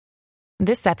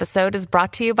This episode is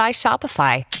brought to you by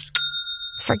Shopify.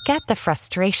 Forget the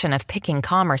frustration of picking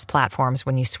commerce platforms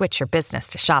when you switch your business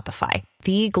to Shopify,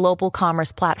 the global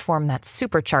commerce platform that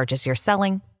supercharges your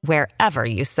selling wherever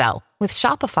you sell. With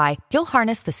Shopify, you'll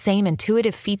harness the same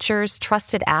intuitive features,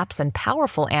 trusted apps, and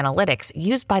powerful analytics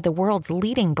used by the world's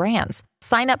leading brands.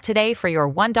 Sign up today for your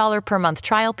 $1 per month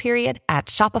trial period at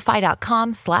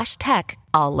shopify.com/tech,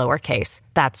 all lowercase.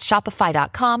 That's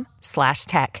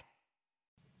shopify.com/tech.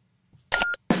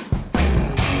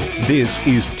 This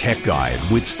is Tech Guide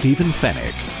with Stephen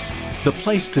Fenech, the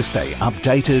place to stay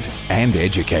updated and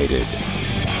educated.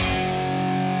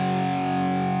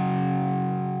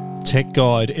 Tech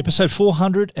Guide, episode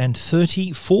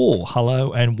 434.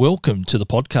 Hello and welcome to the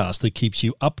podcast that keeps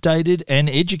you updated and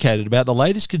educated about the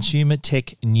latest consumer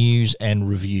tech news and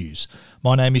reviews.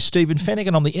 My name is Stephen Fenech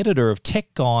and I'm the editor of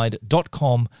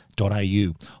techguide.com.au.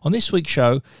 On this week's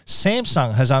show,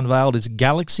 Samsung has unveiled its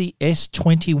Galaxy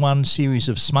S21 series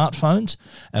of smartphones,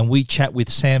 and we chat with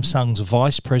Samsung's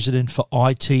Vice President for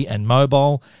IT and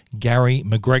Mobile, Gary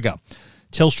McGregor.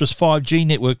 Telstra's 5G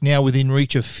network now within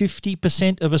reach of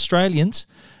 50% of Australians,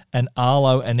 and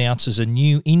Arlo announces a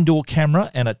new indoor camera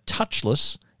and a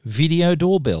touchless video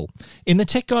doorbell. In the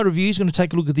Tech Guide reviews, we're going to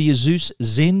take a look at the Asus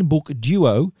ZenBook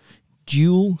Duo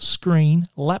dual-screen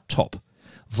laptop.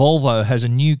 Volvo has a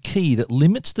new key that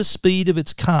limits the speed of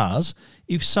its cars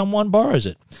if someone borrows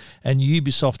it. And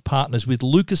Ubisoft partners with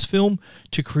Lucasfilm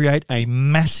to create a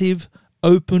massive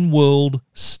open-world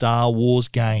Star Wars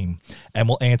game. And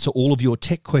we'll answer all of your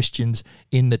tech questions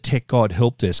in the Tech Guide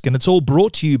Help Desk. And it's all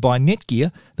brought to you by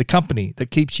Netgear, the company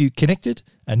that keeps you connected,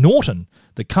 and Norton,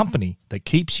 the company that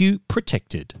keeps you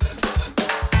protected.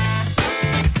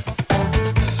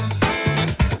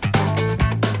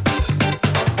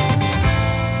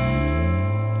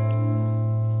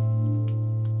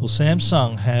 Well,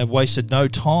 Samsung have wasted no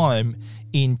time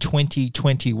in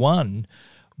 2021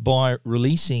 by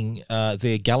releasing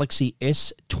their Galaxy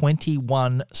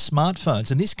S21 smartphones.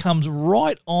 And this comes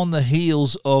right on the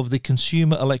heels of the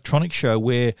Consumer Electronics Show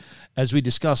where, as we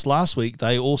discussed last week,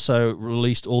 they also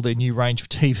released all their new range of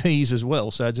TVs as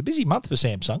well. So it's a busy month for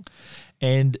Samsung.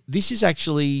 And this is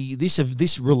actually,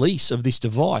 this release of this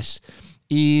device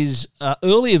is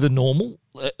earlier than normal.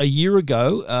 A year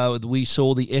ago, we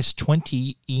saw the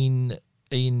S20 in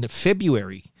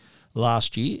February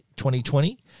last year,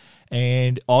 2020.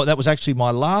 And that was actually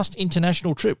my last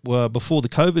international trip before the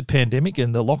COVID pandemic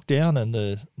and the lockdown and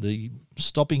the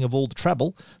stopping of all the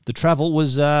travel. The travel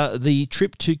was the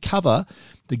trip to cover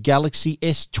the Galaxy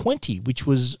S20, which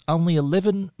was only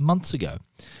 11 months ago.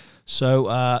 So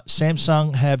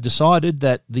Samsung have decided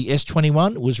that the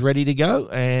S21 was ready to go,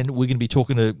 and we're going to be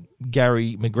talking to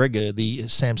Gary McGregor, the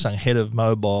Samsung head of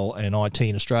mobile and IT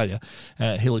in Australia.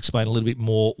 He'll explain a little bit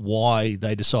more why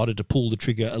they decided to pull the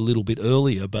trigger a little bit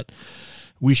earlier. But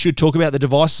we should talk about the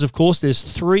devices, of course. There's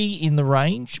three in the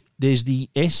range. There's the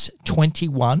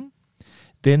S21,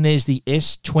 then there's the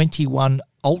S21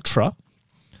 Ultra.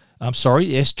 I'm sorry,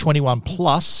 the S21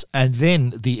 Plus, and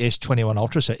then the S21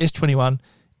 Ultra. So S21,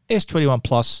 S21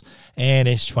 Plus, and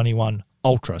S21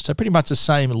 Ultra. So pretty much the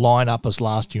same lineup as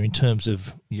last year in terms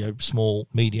of small,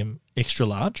 medium, extra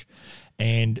large.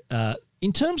 And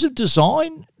in terms of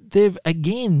design, they've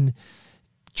again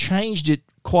changed it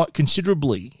quite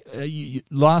considerably.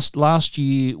 Last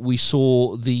year we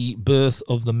saw the birth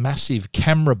of the massive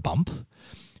camera bump,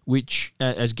 which,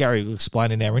 as Gary will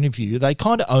explain in our interview, they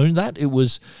kind of owned that. It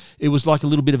was like a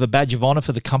little bit of a badge of honor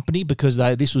for the company because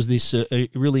this was a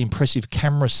really impressive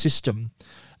camera system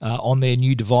on their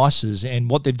new devices. And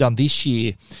what they've done this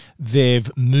year, they've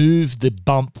moved the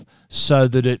bump so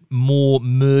that it more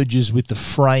merges with the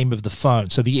frame of the phone.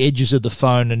 So the edges of the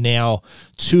phone are now,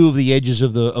 two of the edges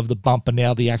of the bump are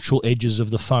now the actual edges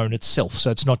of the phone itself.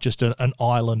 So it's not just an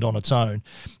island on its own.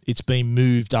 It's been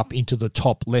moved up into the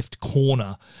top left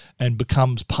corner and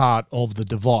becomes part of the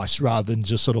device rather than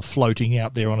just sort of floating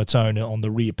out there on its own on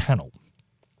the rear panel.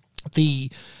 The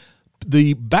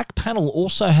back panel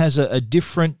also has a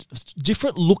different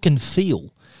look and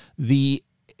feel.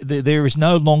 There is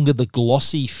no longer the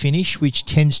glossy finish, which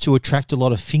tends to attract a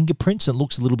lot of fingerprints and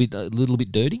looks a little bit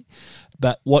dirty.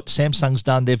 But what Samsung's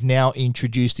done, they've now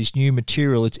introduced this new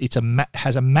material.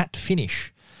 Has a matte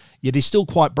finish, yet it's still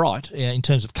quite bright in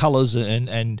terms of colours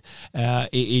and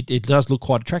it does look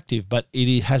quite attractive. But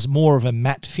it has more of a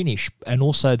matte finish, and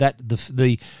also that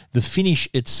the finish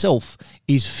itself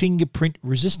is fingerprint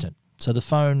resistant. So the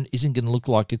phone isn't going to look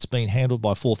like it's been handled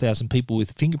by 4,000 people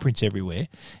with fingerprints everywhere.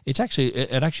 It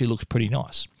actually looks pretty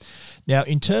nice. Now,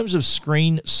 in terms of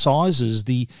screen sizes,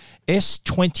 the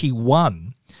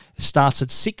S21 starts at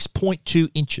 6.2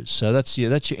 inches. So that's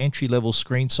your entry-level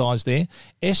screen size there.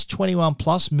 S21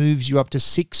 Plus moves you up to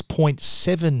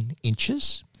 6.7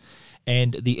 inches.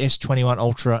 And the S21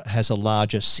 Ultra has a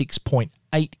larger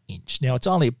 6.8 inch. Now, it's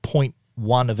only a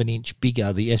 0.1 of an inch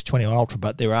bigger, the S21 Ultra,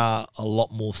 but there are a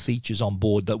lot more features on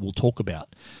board that we'll talk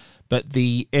about. But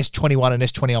the S21 and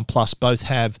S21 Plus both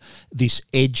have this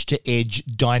edge-to-edge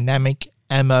dynamic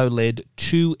AMOLED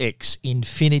 2X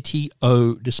Infinity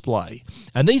O display.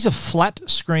 And these are flat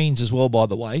screens as well, by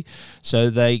the way. So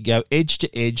they go edge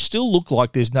to edge, still look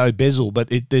like there's no bezel,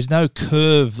 but there's no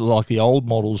curve like the old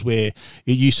models where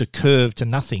it used to curve to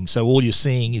nothing. So all you're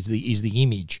seeing is the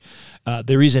image.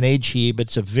 There is an edge here, but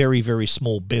it's a very, very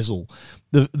small bezel.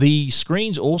 The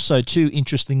screens also, too,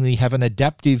 interestingly, have an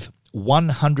adaptive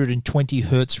 120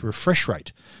 hertz refresh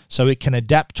rate, so it can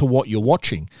adapt to what you're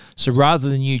watching. So rather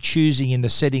than you choosing in the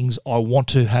settings, I want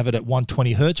to have it at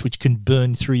 120 hertz, which can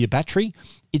burn through your battery,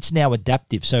 it's now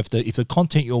adaptive. So if the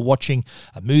content you're watching,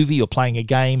 a movie or playing a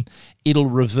game, it'll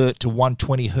revert to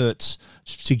 120 hertz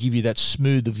to give you that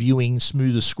smoother viewing,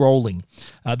 smoother scrolling.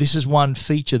 This is one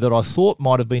feature that I thought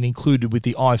might have been included with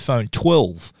the iPhone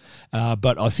 12,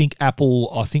 but I think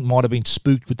Apple might have been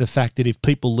spooked with the fact that if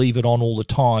people leave it on all the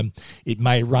time, it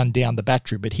may run down the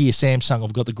battery. But here, Samsung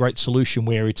have got the great solution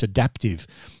where it's adaptive.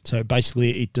 So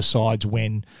basically, it decides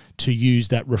when to use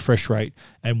that refresh rate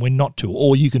and when not to.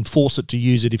 Or you can force it to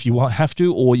use it if you have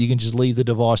to, or you can just leave the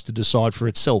device to decide for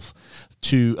itself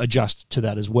to adjust to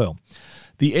that as well.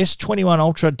 The S21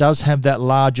 Ultra does have that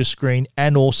larger screen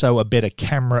and also a better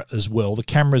camera as well. The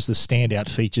camera is the standout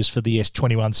features for the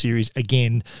S21 series.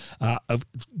 Again, have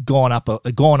gone up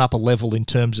a level in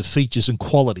terms of features and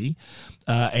quality,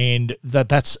 and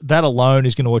that alone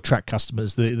is going to attract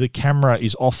customers. The camera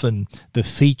is often the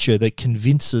feature that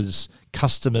convinces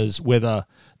customers whether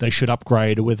they should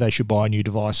upgrade or whether they should buy a new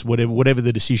device. Whatever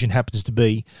the decision happens to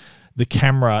be, the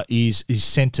camera is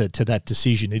centered to that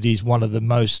decision. It is one of the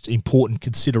most important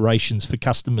considerations for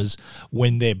customers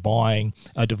when they're buying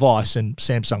a device, and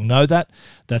Samsung know that.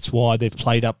 That's why they've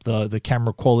played up the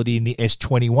camera quality in the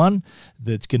S21.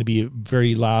 That's going to be a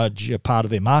very large part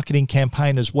of their marketing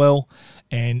campaign as well.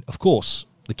 And, of course,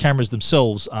 the cameras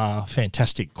themselves are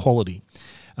fantastic quality.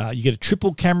 You get a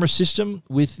triple camera system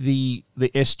with the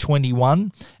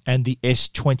S21 and the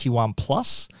S21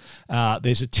 Plus.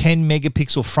 There's a 10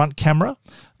 megapixel front camera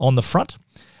on the front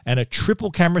and a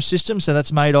triple camera system. So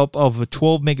that's made up of a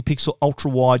 12 megapixel ultra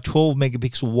wide, 12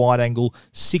 megapixel wide angle,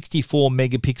 64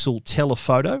 megapixel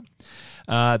telephoto.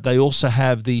 They also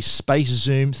have the Space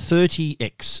Zoom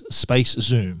 30x Space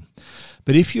Zoom.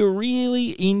 But if you're really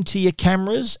into your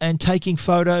cameras and taking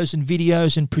photos and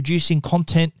videos and producing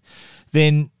content,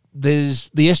 then there's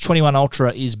the S21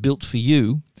 Ultra is built for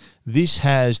you. This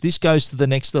goes to the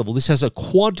next level. This has a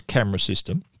quad camera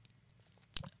system.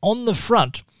 On the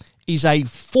front is a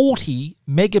 40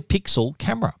 megapixel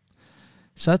camera.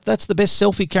 So that's the best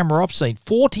selfie camera I've seen,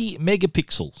 40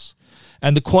 megapixels.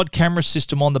 And the quad camera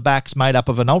system on the back is made up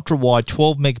of an ultra-wide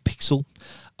 12 megapixel,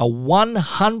 a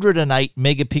 108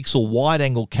 megapixel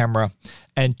wide-angle camera,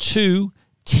 and two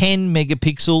 10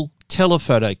 megapixel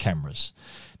telephoto cameras.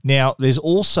 Now, there's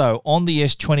also, on the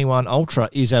S21 Ultra,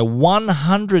 is a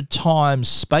 100 times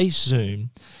space zoom,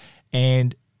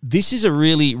 and this is a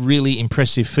really, really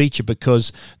impressive feature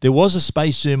because there was a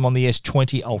space zoom on the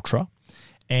S20 Ultra,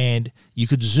 and you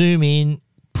could zoom in,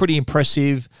 pretty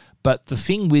impressive, but the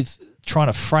thing with trying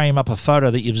to frame up a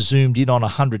photo that you've zoomed in on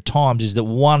 100 times is that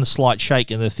one slight shake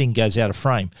and the thing goes out of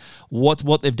frame.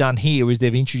 What they've done here is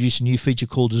they've introduced a new feature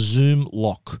called Zoom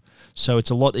Lock. So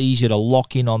it's a lot easier to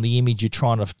lock in on the image you're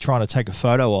trying to take a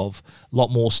photo of, a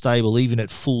lot more stable, even at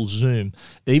full zoom.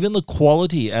 Even the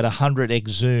quality at 100x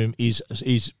zoom is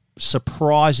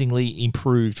surprisingly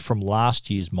improved from last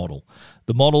year's model.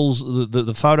 The models,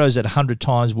 the photos at 100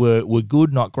 times were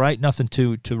good, not great, nothing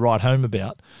to write home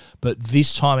about. But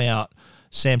this time out,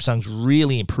 Samsung's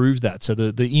really improved that. So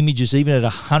the images, even at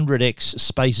 100x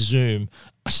space zoom,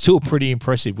 are still pretty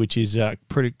impressive, which is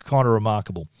pretty kind of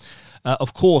remarkable.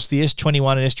 Of course, the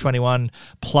S21 and S21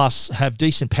 Plus have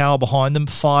decent power behind them,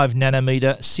 5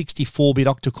 nanometer, 64-bit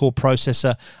octa-core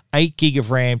processor, 8 gig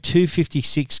of RAM,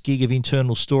 256 gig of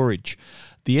internal storage.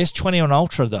 The S21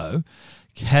 Ultra, though,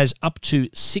 has up to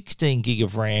 16 gig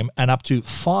of RAM and up to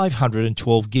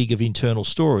 512 gig of internal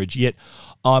storage, yet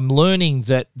I'm learning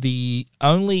that the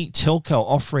only telco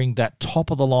offering that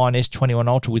top-of-the-line S21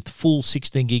 Ultra with full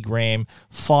 16 gig RAM,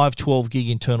 512 gig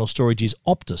internal storage is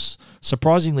Optus.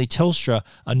 Surprisingly, Telstra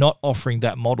are not offering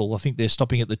that model. I think they're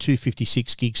stopping at the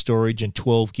 256 gig storage and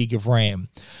 12 gig of RAM.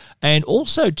 And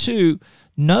also, too,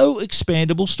 no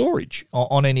expandable storage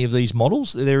on any of these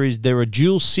models. There are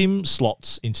dual SIM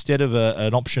slots instead of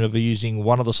an option of using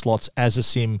one of the slots as a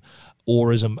SIM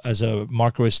or as a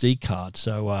micro SD card.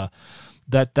 So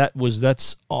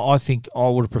that's I think I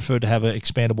would have preferred to have an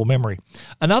expandable memory.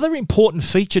 Another important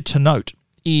feature to note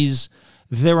is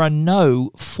there are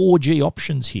no 4G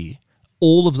options here.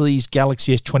 All of these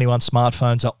Galaxy S21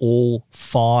 smartphones are all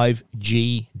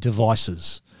 5G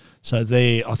devices. So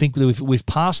I think we've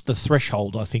passed the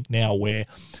threshold, I think, now where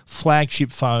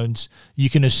flagship phones, you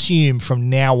can assume from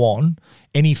now on,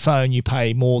 any phone you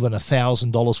pay more than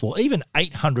 $1,000 for, even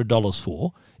 $800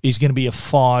 for, is going to be a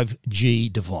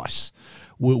 5G device.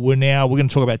 We're going to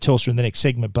talk about Telstra in the next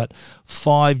segment, but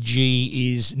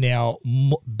 5G is now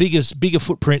bigger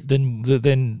footprint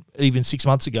than even 6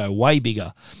 months ago, way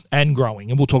bigger and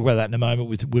growing. And we'll talk about that in a moment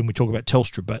when we talk about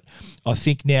Telstra. But I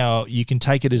think now you can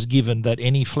take it as given that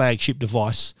any flagship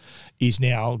device is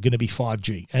now going to be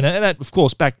 5G. And that, of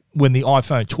course, back when the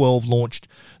iPhone 12 launched,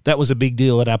 that was a big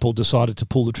deal that Apple decided to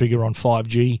pull the trigger on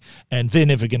 5G, and they're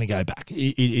never going to go back.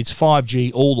 It's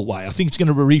 5G all the way. I think it's going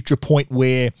to reach a point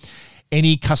where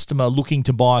any customer looking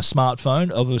to buy a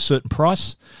smartphone of a certain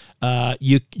price,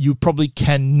 you probably you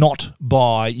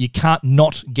can't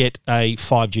not get a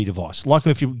 5G device. Like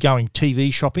if you're going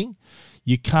TV shopping,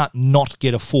 you can't not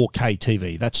get a 4K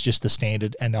TV. That's just the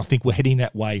standard, and I think we're heading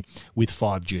that way with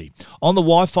 5G. On the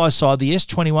Wi-Fi side, the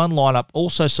S21 lineup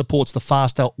also supports the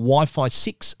faster Wi-Fi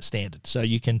 6 standard, so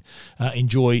you can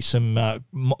enjoy some up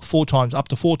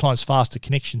to 4 times faster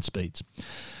connection speeds.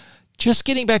 Just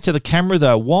getting back to the camera,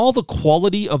 though, while the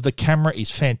quality of the camera is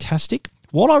fantastic,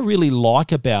 what I really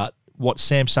like about what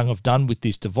Samsung have done with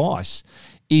this device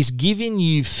is giving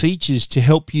you features to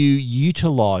help you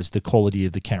utilize the quality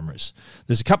of the cameras.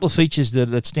 There's a couple of features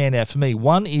that stand out for me.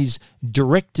 One is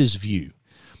Director's View.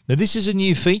 Now, this is a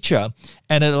new feature,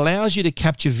 and it allows you to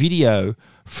capture video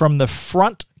from the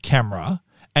front camera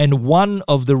and one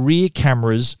of the rear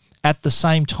cameras at the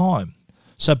same time.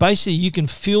 So basically, you can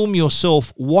film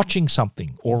yourself watching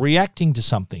something or reacting to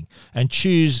something and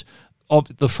choose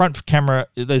of the front camera.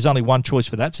 There's only one choice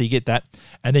for that, so you get that.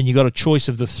 And then you got a choice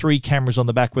of the 3 cameras on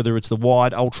the back, whether it's the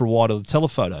wide, ultra wide, or the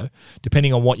telephoto,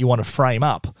 depending on what you want to frame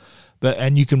up.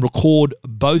 And you can record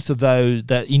both of those,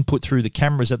 that input through the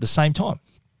cameras at the same time.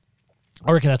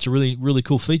 I reckon that's a really, really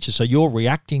cool feature. So you're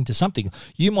reacting to something.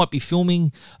 You might be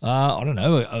filming,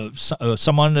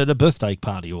 someone at a birthday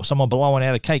party or someone blowing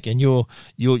out a cake, and you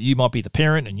might be the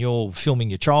parent and you're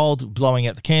filming your child blowing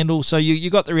out the candle. So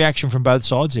you got the reaction from both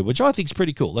sides there, which I think is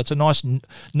pretty cool. That's a nice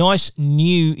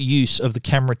new use of the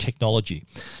camera technology.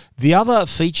 The other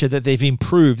feature that they've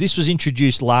improved, this was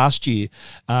introduced last year,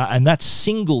 and that's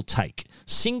single take.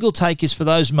 Single take is for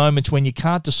those moments when you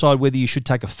can't decide whether you should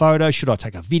take a photo, should I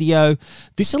take a video.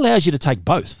 This allows you to take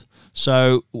both.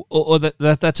 So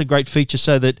that's a great feature,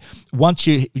 so that once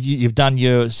you've done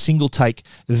your single take,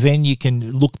 then you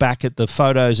can look back at the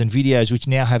photos and videos, which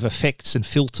now have effects and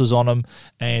filters on them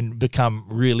and become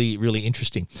really, really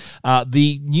interesting.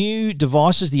 The new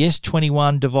devices, the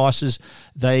S21 devices,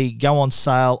 they go on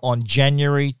sale on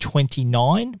January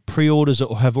 29. Pre-orders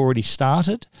have already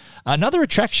started. Another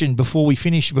attraction before we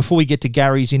get to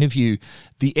Gary's interview,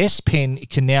 the S Pen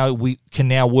can now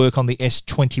work on the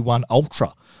S21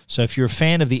 Ultra. So if you're a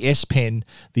fan of the S Pen,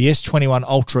 the S21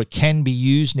 Ultra can be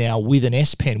used now with an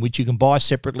S Pen, which you can buy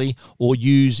separately or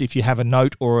use if you have a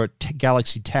Note or a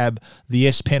Galaxy Tab. The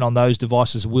S Pen on those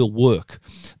devices will work.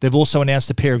 They've also announced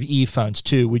a pair of earphones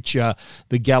too, which are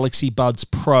the Galaxy Buds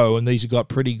Pro, and these have got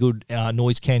pretty good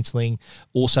noise cancelling,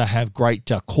 also have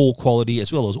great call quality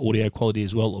as well as audio quality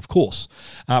as well, of course.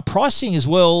 Pricing as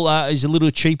well is a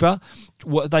little cheaper.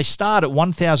 They start at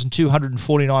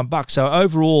 $1,249, so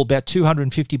overall about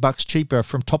 $250 cheaper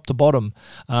from top to bottom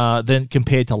than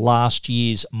compared to last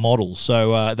year's model.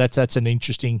 So that's an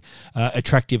interesting,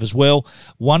 attractive as well.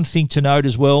 One thing to note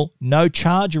as well: no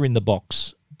charger in the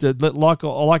box.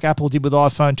 Like Apple did with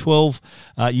iPhone 12,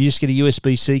 you just get a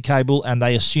USB-C cable, and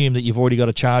they assume that you've already got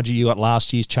a charger. You got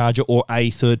last year's charger or a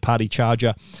third-party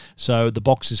charger. So the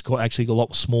box is actually a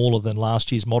lot smaller than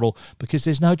last year's model because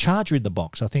there's no charger in the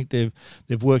box. I think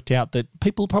they've worked out that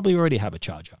people probably already have a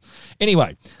charger.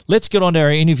 Anyway, let's get on to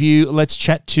our interview. Let's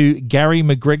chat to Gary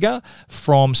McGregor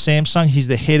from Samsung. He's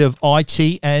the head of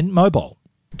IT and mobile.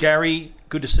 Gary,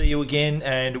 good to see you again,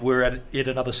 and we're at yet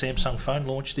another Samsung phone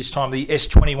launch, this time the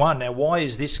S21. Now, why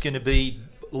is this going to be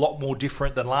lot more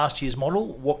different than last year's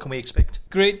model. What can we expect?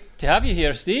 Great to have you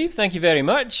here, Steve. Thank you very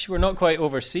much. We're not quite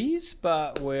overseas,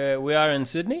 but we are in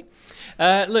Sydney.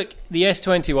 Look, the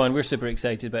S21, we're super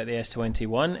excited about the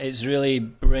S21. It's really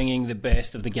bringing the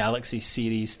best of the Galaxy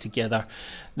series together.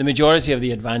 The majority of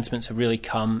the advancements have really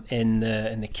come in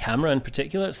the camera in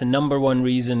particular. It's the number one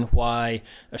reason why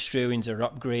Australians are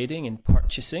upgrading and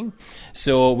purchasing.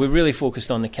 So we've really focused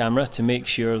on the camera to make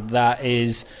sure that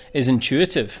is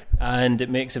intuitive, and it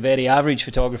makes a very average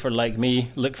photographer like me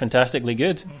look fantastically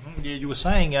good. Mm-hmm. Yeah, you were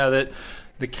saying that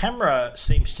the camera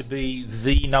seems to be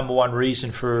the number one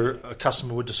reason for a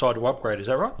customer would decide to upgrade. Is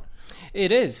that right?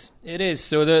 It is.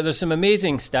 So there's some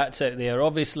amazing stats out there.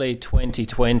 Obviously,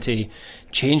 2020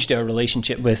 changed our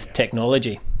relationship with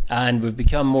technology, and we've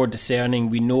become more discerning.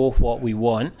 We know what we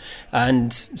want,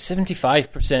 and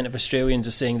 75% of Australians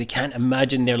are saying they can't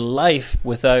imagine their life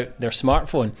without their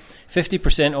smartphone.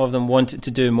 50% of them want it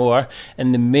to do more,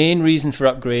 and the main reason for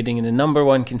upgrading and the number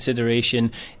one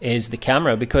consideration is the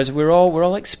camera, because we're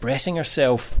all expressing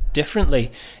ourselves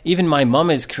differently. Even my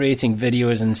mum is creating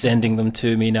videos and sending them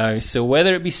to me now. So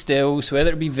whether it be stills,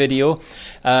 whether it be video,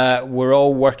 we're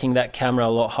all working that camera a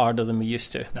lot harder than we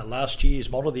used to. Now, last year's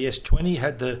model, the S20,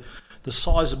 had the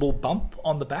sizable bump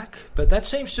on the back, but that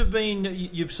seems to have been,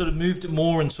 you've sort of moved it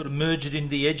more and sort of merged it into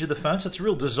the edge of the phone. So it's a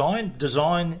real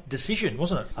design decision,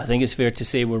 wasn't it? I think it's fair to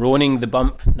say we're owning the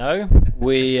bump now.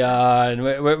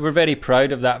 We're very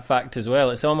proud of that fact as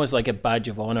well. It's almost like a badge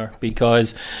of honor,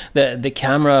 because the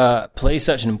camera plays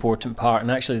such an important part, and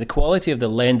actually the quality of the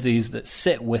lenses that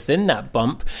sit within that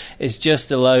bump is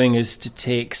just allowing us to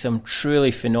take some truly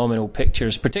phenomenal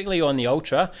pictures, particularly on the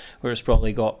Ultra, where it's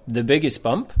probably got the biggest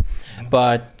bump.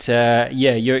 But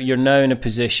you're now in a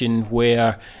position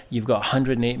where you've got a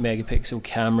 108 megapixel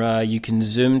camera, you can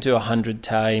zoom to 100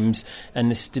 times,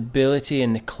 and the stability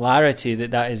and the clarity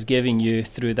that is giving you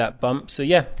through that bump. So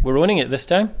yeah, we're owning it this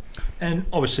time. And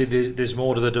obviously there's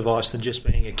more to the device than just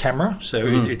being a camera. So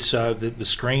it's the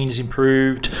screen is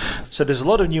improved. So there's a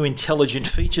lot of new intelligent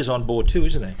features on board too,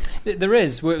 isn't there? There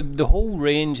is. The whole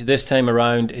range this time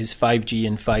around is 5G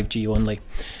and 5G only.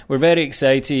 We're very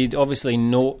excited. Obviously,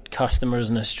 Note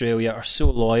customers in Australia are so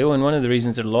loyal, and one of the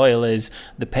reasons they're loyal is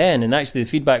the pen. And actually the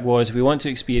feedback was we want to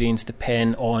experience the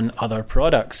pen on other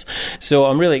products. So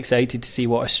I'm really excited to see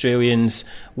what Australians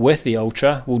with the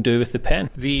Ultra will do with the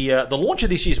pen. The launch of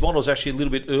this year's model is actually a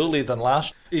little bit earlier than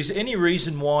last. Is any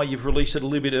reason why you've released it a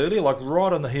little bit earlier, like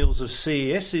right on the heels of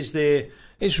CES? Is there...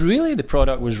 It's really the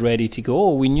product was ready to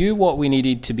go. We knew what we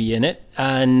needed to be in it.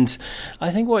 And I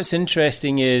think what's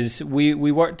interesting is we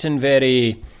worked in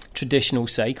very traditional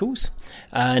cycles.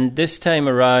 And this time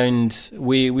around,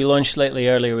 we launched slightly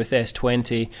earlier with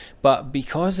S20, but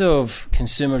because of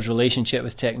consumers' relationship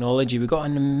with technology, we got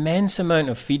an immense amount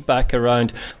of feedback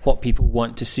around what people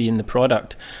want to see in the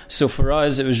product. So for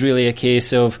us, it was really a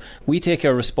case of we take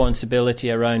our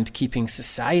responsibility around keeping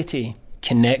society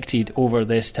connected over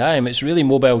this time. It's really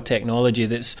mobile technology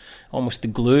that's almost the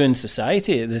glue in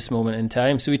society at this moment in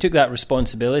time. So we took that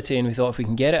responsibility and we thought, if we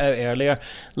can get it out earlier,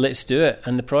 let's do it.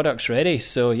 And the product's ready.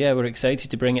 So yeah, we're excited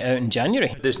to bring it out in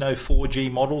January. There's no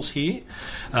 4G models here.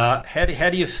 How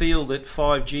do you feel that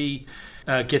 5G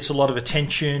gets a lot of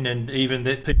attention, and even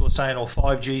that people are saying,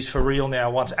 5G's for real now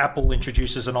once Apple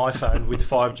introduces an iPhone with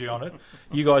 5G on it?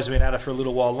 You guys have been at it for a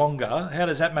little while longer. How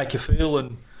does that make you feel?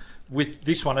 And with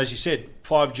this one, as you said,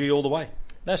 5G all the way.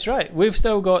 That's right. We've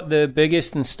still got the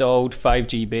biggest installed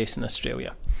 5G base in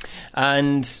Australia.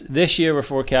 And this year we're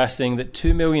forecasting that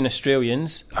 2 million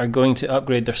Australians are going to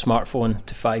upgrade their smartphone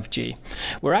to 5G.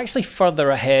 We're actually further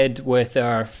ahead with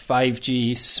our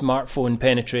 5G smartphone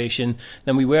penetration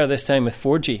than we were this time with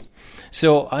 4G.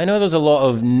 So I know there's a lot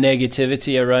of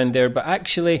negativity around there, but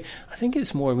actually I think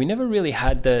it's more, we never really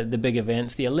had the big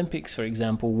events. The Olympics, for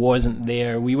example, wasn't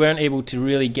there. We weren't able to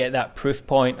really get that proof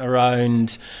point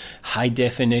around high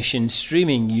definition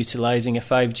streaming utilizing a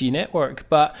 5G network.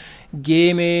 But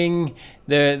gaming,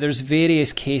 there's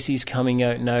various cases coming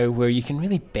out now where you can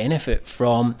really benefit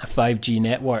from a 5G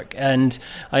network. And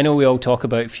I know we all talk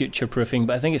about future proofing,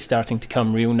 but I think it's starting to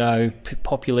come real now.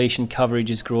 Population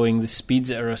coverage is growing. The speeds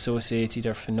that are associated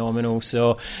are phenomenal.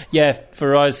 So yeah,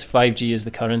 for us, 5G is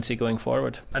the currency going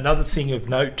forward. Another thing of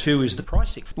note too is the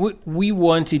pricing. We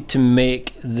wanted to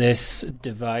make this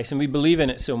device, and we believe in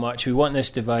it so much, we want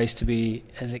this device to be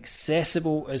as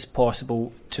accessible as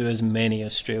possible to as many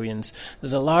Australians.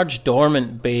 There's a large large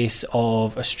dormant base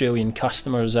of Australian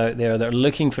customers out there that are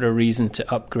looking for a reason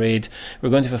to upgrade. We're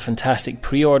going to have a fantastic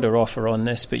pre-order offer on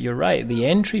this, but you're right, the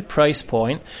entry price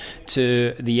point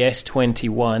to the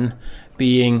S21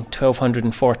 being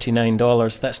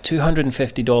 $1,249, that's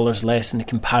 $250 less than the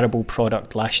comparable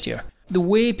product last year. The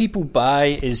way people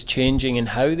buy is changing and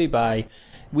how they buy.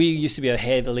 We used to be a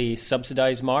heavily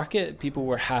subsidised market. People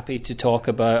were happy to talk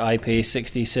about I pay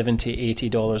 $60, $70,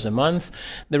 $80 a month.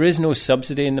 There is no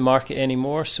subsidy in the market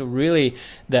anymore. So really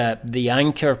the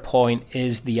anchor point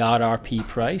is the RRP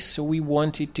price. So we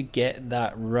wanted to get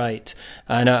that right.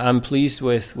 And I'm pleased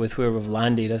with where we've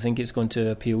landed. I think it's going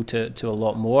to appeal to a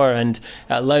lot more, and it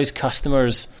allows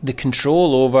customers the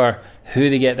control over who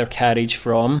they get their carriage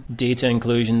from, data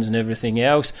inclusions and everything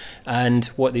else, and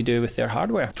what they do with their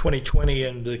hardware. 2020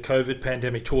 and the COVID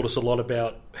pandemic taught us a lot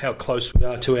about how close we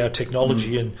are to our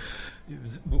technology, and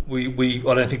we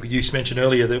I don't think you mentioned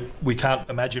earlier that we can't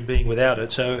imagine being without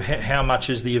it. So how much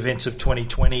has the events of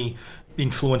 2020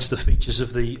 influenced the features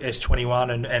of the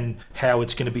S21 and how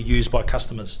it's going to be used by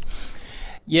customers?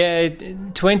 Yeah,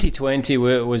 2020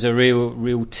 was a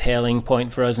real telling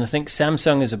point for us, and I think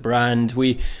Samsung as a brand,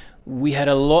 we had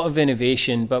a lot of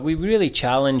innovation, but we really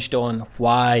challenged on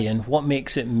why and what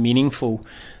makes it meaningful.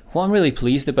 What I'm really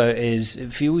pleased about is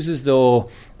it feels as though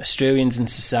Australians in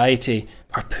society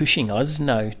are pushing us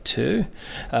now too.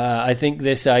 I think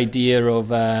this idea of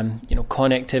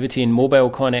connectivity and mobile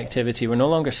connectivity, we're no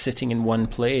longer sitting in one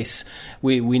place.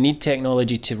 We need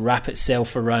technology to wrap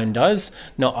itself around us,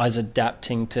 not us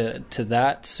adapting to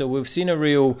that. So we've seen a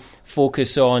real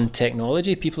focus on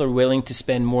technology. People are willing to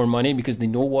spend more money because they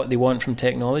know what they want from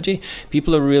technology.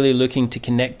 People are really looking to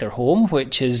connect their home,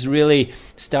 which has really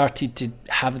started to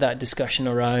have that discussion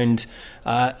around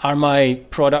are my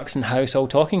products in house all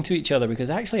talking to each other? Because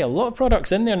actually a lot of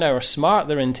products in there now are smart,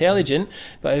 they're intelligent,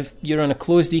 but if you're on a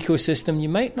closed ecosystem, you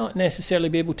might not necessarily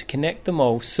be able to connect them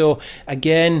all. So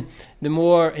again, the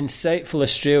more insightful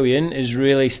Australian is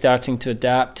really starting to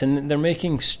adapt, and they're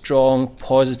making strong,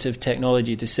 positive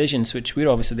technology decisions, which we're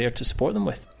obviously there to support them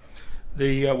with.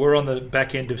 We're on the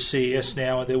back end of CES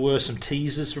now, and there were some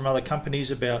teasers from other companies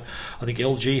about, I think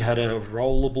LG had a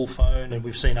rollable phone, and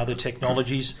we've seen other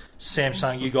technologies.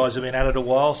 Samsung, you guys have been at it a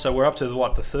while, so we're up to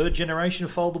the third generation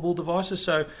of foldable devices.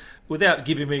 So without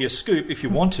giving me a scoop, if you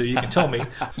want to, you can tell me.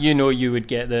 You know you would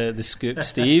get the scoop,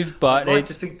 Steve, but I'd like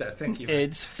to think that. Thank you.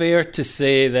 It's fair to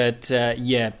say that,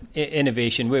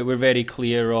 innovation. We're very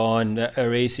clear on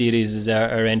our A-Series is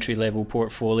our entry-level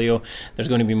portfolio. There's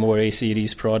going to be more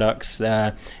A-Series products.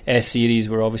 S-Series,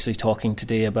 we're obviously talking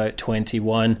today about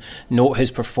 21. Note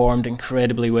has performed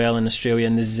incredibly well in Australia,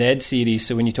 and the Z-Series,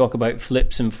 so when you talk about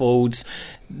flips and folds,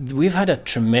 we've had a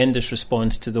tremendous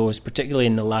response to those, particularly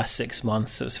in the last 6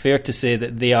 months. So it's fair to say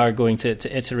that they are going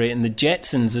to iterate, and the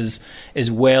Jetsons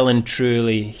is well and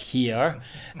truly here.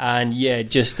 And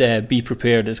just be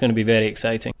prepared. It's going to be very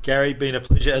exciting. Gary, been a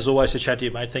pleasure as always to chat to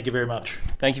you, mate. Thank you very much.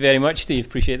 Thank you very much, Steve.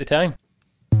 Appreciate the time.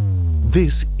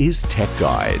 This is Tech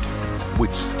Guide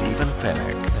with Stephen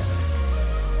Fenech.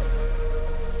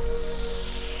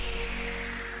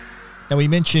 Now, we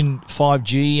mentioned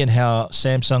 5G and how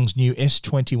Samsung's new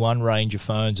S21 range of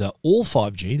phones are all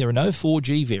 5G. There are no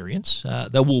 4G variants.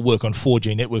 They will work on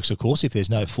 4G networks, of course, if there's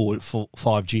no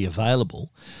 5G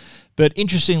available. But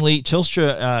interestingly,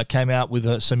 Telstra came out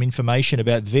with some information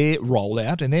about their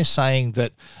rollout, and they're saying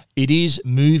that it is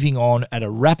moving on at a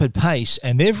rapid pace,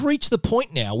 and they've reached the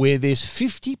point now where there's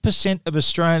 50% of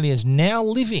Australians now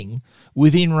living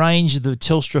within range of the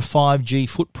Telstra 5G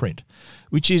footprint,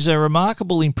 which is a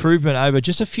remarkable improvement over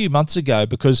just a few months ago,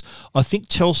 because I think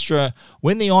Telstra,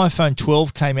 when the iPhone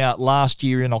 12 came out last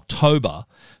year in October,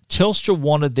 Telstra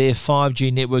wanted their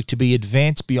 5G network to be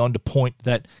advanced beyond a point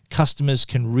that customers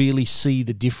can really see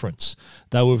the difference.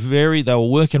 They were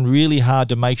working really hard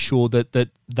to make sure that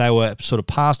they were sort of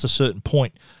past a certain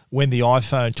point when the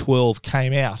iPhone 12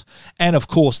 came out. And of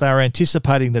course, they were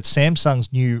anticipating that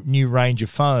Samsung's new range of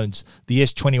phones, the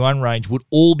S21 range, would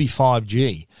all be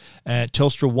 5G.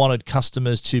 Telstra wanted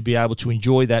customers to be able to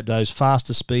enjoy those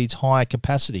faster speeds, higher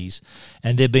capacities,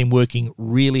 and they've been working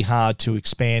really hard to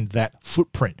expand that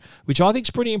footprint, which I think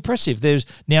is pretty impressive. There's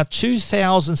now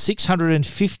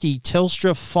 2,650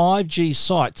 Telstra 5G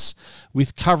sites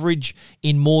with coverage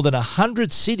in more than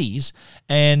 100 cities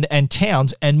and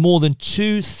towns, and more than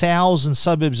 2,000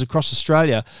 suburbs across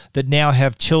Australia that now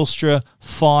have Telstra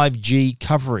 5G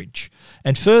coverage.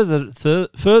 And further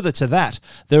to that,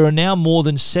 there are now more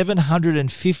than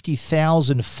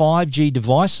 750,000 5G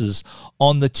devices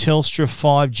on the Telstra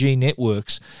 5G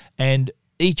networks, and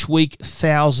each week,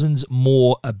 thousands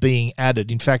more are being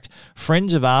added. In fact,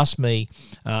 friends have asked me,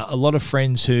 a lot of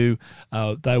friends who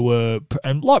they were,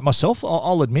 and like myself,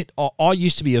 I'll admit, I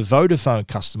used to be a Vodafone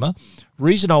customer.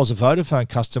 Reason I was a Vodafone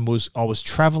customer was I was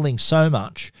traveling so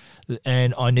much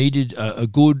and I needed a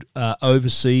good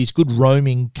overseas, good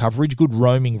roaming coverage, good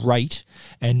roaming rate.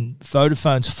 And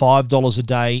Vodafone's $5 a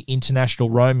day international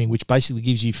roaming, which basically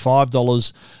gives you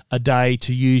 $5 a day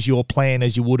to use your plan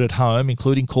as you would at home,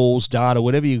 including calls, data,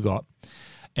 whatever you got.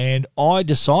 And I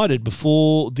decided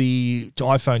before the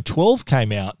iPhone 12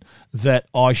 came out that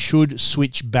I should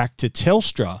switch back to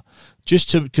Telstra,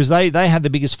 just to, because they had the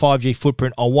biggest 5G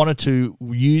footprint. I wanted to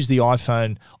use the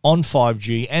iPhone on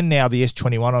 5G and now the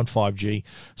S21 on 5G.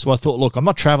 So I thought, look, I'm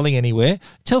not traveling anywhere.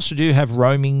 Telstra do have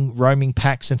roaming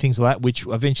packs and things like that, which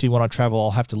eventually when I travel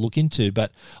I'll have to look into.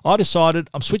 But I decided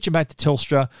I'm switching back to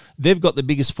Telstra. They've got the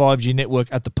biggest 5G network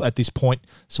at this point,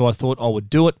 so I thought I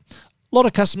would do it. A lot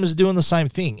of customers are doing the same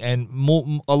thing, and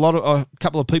a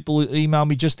couple of people emailed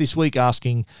me just this week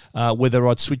asking whether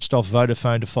I'd switched off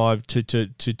Vodafone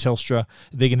to Telstra.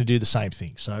 They're going to do the same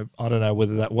thing. So I don't know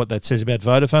whether what that says about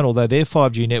Vodafone, although their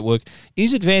 5G network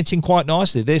is advancing quite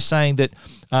nicely. They're saying that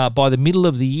by the middle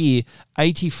of the year,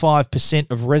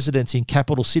 85% of residents in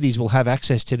capital cities will have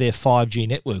access to their 5G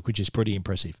network, which is pretty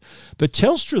impressive. But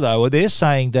Telstra, though, they're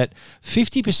saying that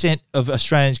 50% of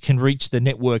Australians can reach the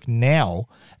network now.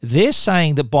 They're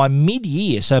saying that by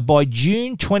mid-year, so by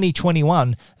June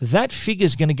 2021, that figure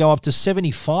is going to go up to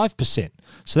 75%.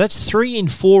 So that's 3 in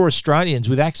 4 Australians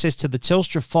with access to the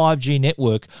Telstra 5G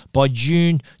network by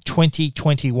June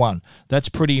 2021. That's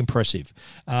pretty impressive.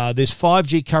 There's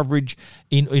 5G coverage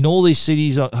in all these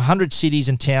cities, 100 cities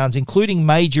and towns, including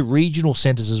major regional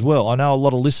centres as well. I know a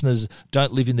lot of listeners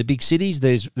don't live in the big cities.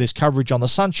 There's coverage on the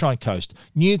Sunshine Coast,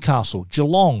 Newcastle,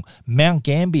 Geelong, Mount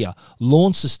Gambier,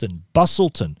 Launceston,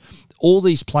 Busselton. All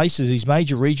these places, these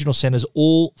major regional centres,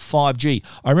 all 5G.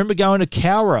 I remember going to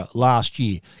Cowra last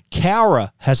year.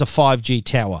 Cowra has a 5G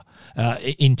tower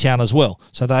in town as well.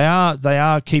 So they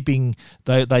are keeping,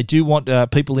 they do want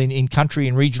people in country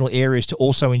and regional areas to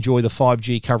also enjoy the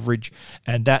 5G coverage,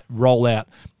 and that rollout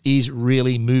is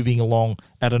really moving along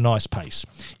at a nice pace.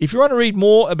 If you want to read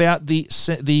more about the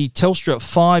Telstra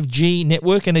 5G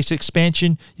network and its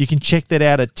expansion, you can check that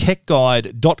out at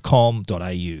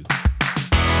techguide.com.au.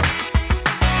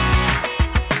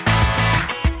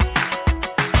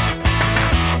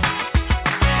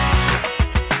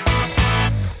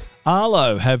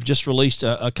 Arlo have just released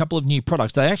a couple of new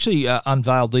products. They actually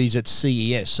unveiled these at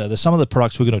CES. So some of the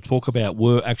products we're going to talk about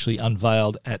were actually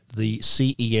unveiled at the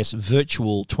CES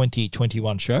Virtual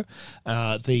 2021 show.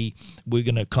 We're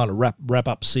going to kind of wrap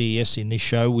up CES in this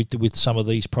show with some of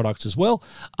these products as well.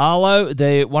 Arlo,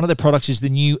 one of their products is the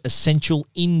new Essential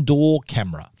Indoor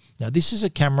Camera. Now, this is a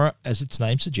camera, as its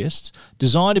name suggests,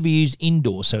 designed to be used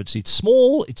indoors. So it's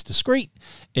small, it's discreet.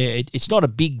 It's not a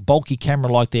big, bulky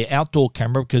camera like their outdoor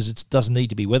camera because it doesn't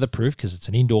need to be weatherproof because it's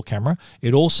an indoor camera.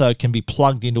 It also can be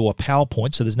plugged into a power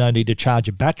point, so there's no need to charge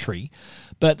a battery.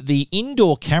 But the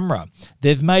indoor camera,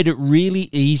 they've made it really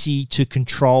easy to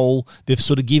control. They've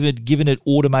sort of given it an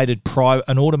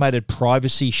automated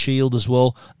privacy shield as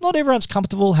well. Not everyone's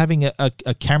comfortable having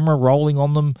a camera rolling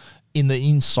on them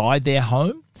inside their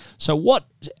home. So what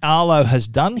Arlo has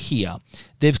done here,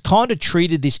 they've kind of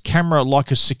treated this camera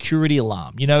like a security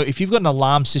alarm. You know, if you've got an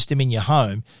alarm system in your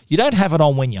home, you don't have it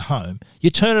on when you're home. You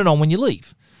turn it on when you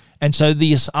leave. And so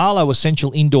the Arlo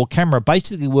Essential Indoor Camera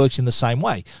basically works in the same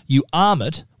way. You arm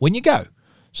it when you go.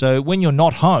 So when you're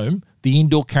not home, the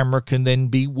indoor camera can then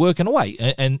be working away.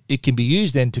 And it can be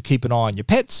used then to keep an eye on your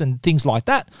pets and things like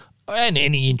that. And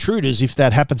any intruders if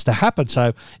that happens to happen.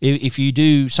 So if a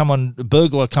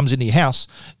burglar comes into your house,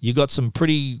 you've got some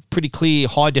pretty clear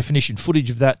high definition footage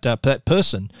of that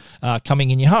person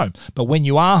coming in your home. But when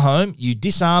you are home, you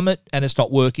disarm it and it's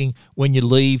not working. When you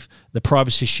leave, the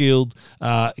privacy shield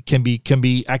can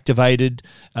be activated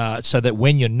so that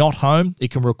when you're not home,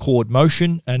 it can record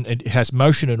motion and it has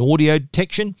motion and audio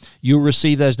detection. You'll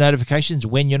receive those notifications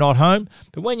when you're not home.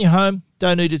 But when you're home,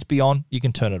 don't need it to be on. You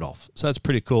can turn it off. So that's a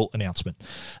pretty cool announcement.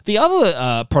 The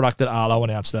other product that Arlo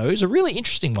announced, though, is a really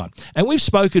interesting one. And we've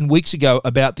spoken weeks ago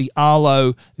about the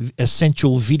Arlo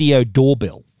Essential Video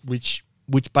Doorbell, which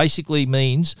basically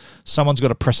means someone's got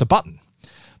to press a button.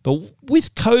 But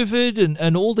with COVID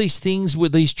and all these things,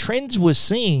 with these trends we're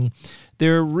seeing,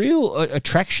 there are real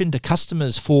attraction to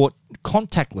customers for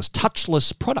contactless,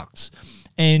 touchless products.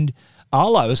 And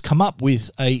Arlo has come up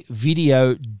with a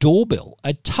video doorbell,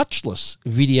 a touchless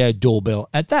video doorbell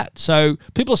at that. So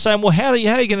people are saying, well, how are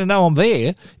you going to know I'm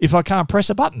there if I can't press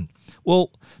a button?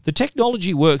 Well, the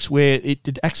technology works where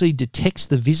it actually detects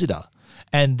the visitor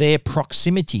and their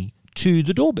proximity to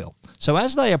the doorbell. So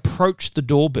as they approach the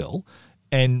doorbell,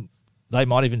 and they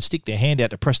might even stick their hand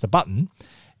out to press the button,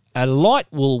 a light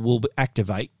will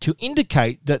activate to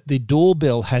indicate that the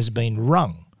doorbell has been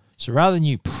rung. So rather than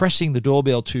you pressing the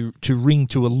doorbell to ring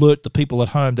to alert the people at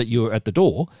home that you're at the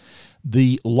door,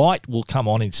 the light will come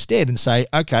on instead and say,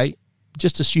 okay,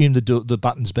 just assume the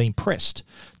button's been pressed,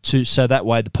 so that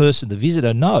way the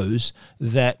visitor knows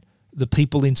that the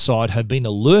people inside have been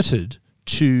alerted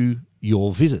to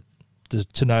your visit,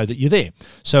 to know that you're there.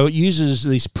 So it uses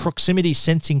this proximity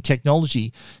sensing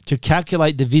technology to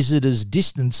calculate the visitor's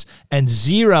distance and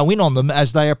zero in on them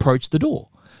as they approach the door.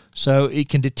 So it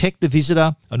can detect the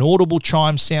visitor, an audible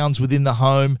chime sounds within the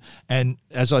home, and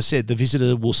as I said, the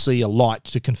visitor will see a light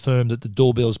to confirm that the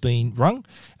doorbell's been rung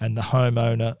and the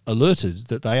homeowner alerted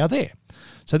that they are there.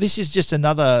 So this is just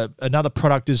another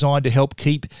product designed to help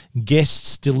keep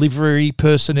guests, delivery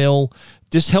personnel,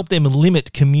 just help them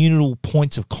limit communal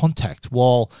points of contact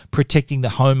while protecting the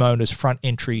homeowner's front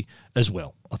entry as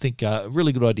well. I think a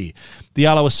really good idea. The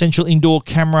Arlo Essential Indoor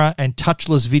Camera and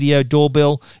Touchless Video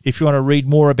Doorbell. If you want to read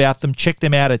more about them, check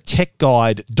them out at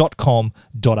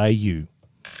techguide.com.au.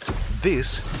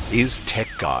 This is Tech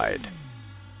Guide.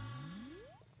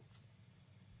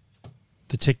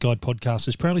 The Tech Guide podcast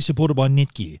is proudly supported by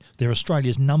Netgear. They're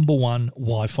Australia's #1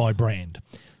 Wi-Fi brand.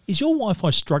 Is your Wi-Fi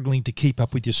struggling to keep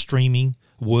up with your streaming,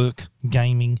 work,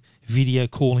 gaming, video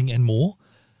calling and more?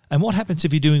 And what happens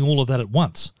if you're doing all of that at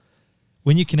once?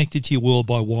 When you're connected to your world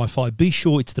by Wi-Fi, be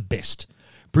sure it's the best.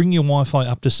 Bring your Wi-Fi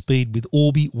up to speed with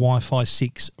Orbi Wi-Fi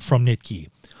 6 from Netgear.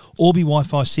 Orbi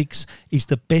Wi-Fi 6 is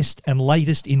the best and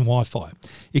latest in Wi-Fi.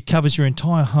 It covers your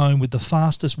entire home with the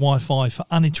fastest Wi-Fi for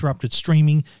uninterrupted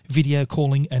streaming, video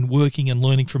calling and working and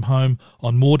learning from home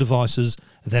on more devices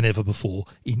than ever before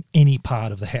in any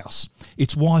part of the house.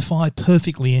 It's Wi-Fi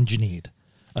perfectly engineered.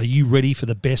 Are you ready for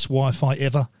the best Wi-Fi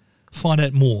ever? Find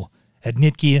out more at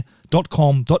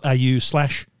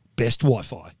netgear.com.au/best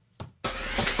Wi-Fi.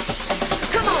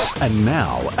 And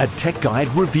now, a Tech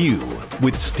Guide review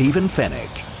with Stephen Fenech.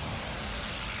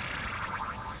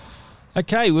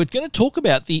 Okay, we're going to talk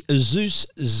about the Asus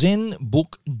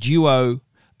ZenBook Duo.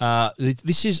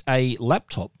 This is a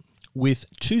laptop with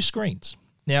 2 screens.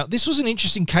 Now, this was an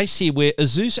interesting case here where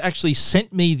Asus actually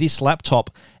sent me this laptop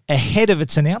ahead of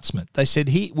its announcement. They said,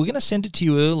 we're going to send it to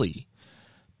you early.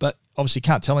 But obviously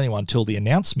can't tell anyone until the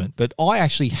announcement. But I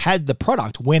actually had the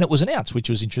product when it was announced, which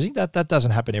was interesting. That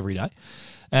doesn't happen every day.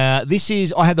 I had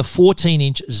the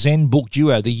 14-inch ZenBook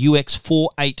Duo, the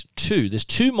UX482. There's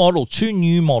 2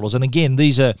 new models. And again,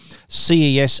 these are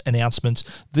CES announcements.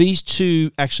 These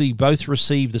 2 actually both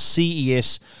received the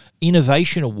CES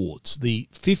Innovation Awards. The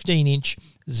 15-inch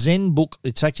ZenBook,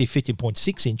 it's actually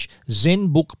 15.6-inch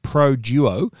ZenBook Pro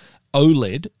Duo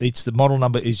OLED. The model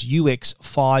number is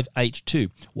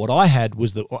UX582. What I had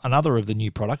was another of the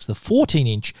new products, the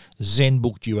 14-inch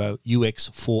ZenBook Duo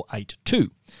UX482.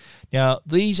 Now,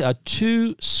 these are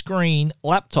 2-screen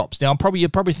laptops. Now, you're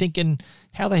probably thinking,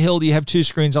 how the hell do you have 2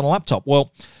 screens on a laptop?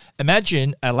 Well,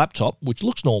 imagine a laptop which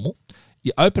looks normal.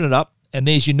 You open it up, and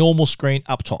there's your normal screen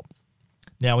up top.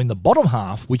 Now, in the bottom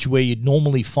half, which where you'd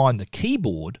normally find the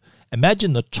keyboard,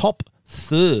 imagine the top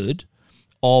third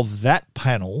of that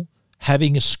panel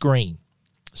having a screen.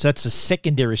 So that's a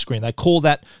secondary screen. They call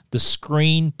that the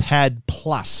Screen Pad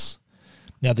Plus.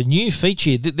 Now, the new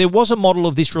feature, there was a model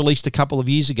of this released a couple of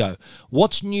years ago.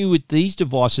 What's new with these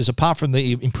devices, apart from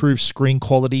the improved screen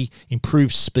quality,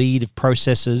 improved speed of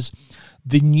processors,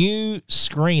 the new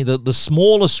screen, the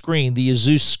smaller screen, the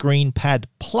Asus Screen Pad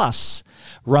Plus,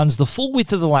 runs the full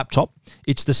width of the laptop.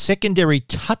 It's the secondary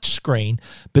touch screen,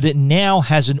 but it now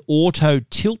has an auto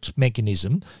tilt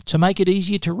mechanism to make it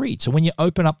easier to read. So when you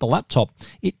open up the laptop,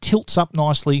 it tilts up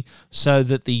nicely so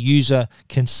that the user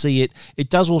can see it. It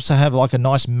does also have like a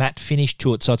nice matte finish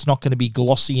to it, so it's not going to be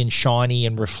glossy and shiny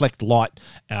and reflect light.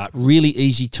 Really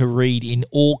easy to read in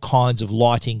all kinds of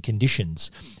lighting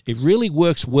conditions. It really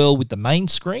works well with the main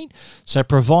screen, so it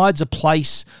provides a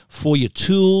place for your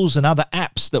tools and other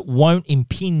apps that won't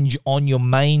impinge on your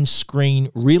main screen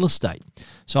real estate.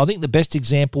 So I think the best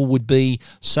example would be,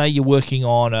 say you're working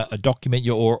on a document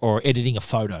or editing a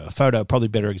photo. A photo, probably a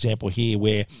better example here,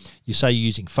 where you say you're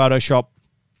using Photoshop.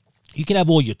 You can have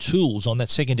all your tools on that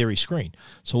secondary screen.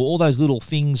 So all those little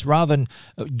things, rather than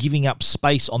giving up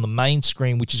space on the main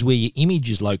screen, which is where your image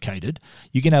is located,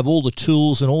 you can have all the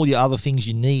tools and all your other things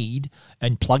you need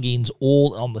and plugins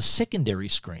all on the secondary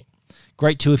screen.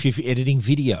 Great too if you're editing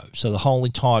video. So the whole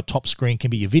entire top screen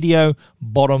can be your video,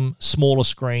 bottom smaller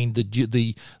screen, the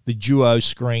Duo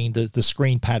screen, the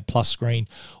Screen Pad Plus screen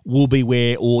will be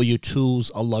where all your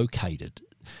tools are located.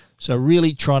 So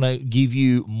really trying to give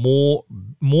you more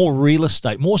real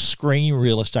estate, more screen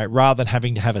real estate, rather than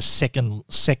having to have a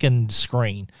second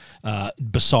screen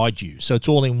beside you. So it's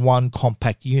all in one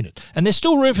compact unit. And there's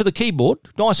still room for the keyboard.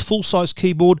 Nice full-size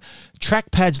keyboard.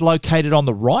 Trackpad's located on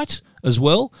the right as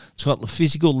well. It's got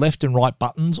physical left and right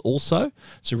buttons also.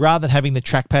 So rather than having the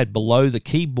trackpad below the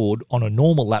keyboard on a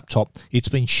normal laptop, it's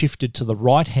been shifted to the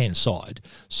right-hand side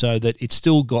so that it's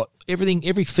still got everything,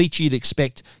 every feature you'd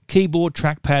expect. Keyboard,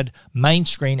 trackpad, main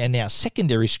screen, and now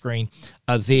secondary screen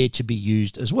are there to be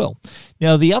used as well.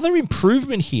 Now, the other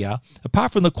improvement here,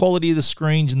 apart from the quality of the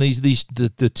screens and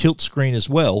the tilt screen as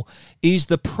well, is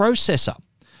the processor.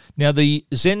 Now, the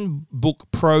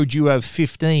ZenBook Pro Duo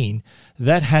 15,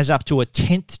 that has up to a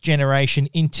 10th generation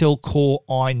Intel Core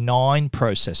i9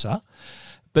 processor,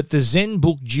 but the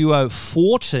ZenBook Duo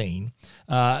 14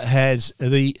 has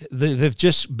they've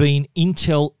just been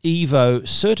Intel Evo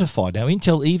certified. Now,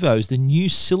 Intel Evo is the new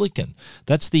silicon.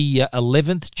 That's the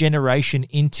 11th generation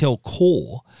Intel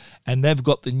Core, and they've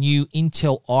got the new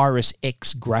Intel Iris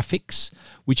X graphics,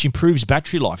 which improves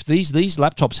battery life. These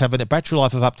laptops have a battery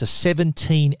life of up to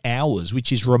 17 hours,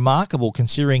 which is remarkable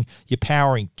considering you're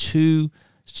powering two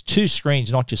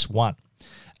screens, not just one.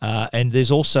 And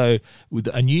there's also, with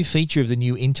a new feature of the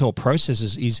new Intel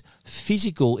processors, is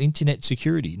physical internet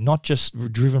security, not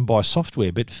just driven by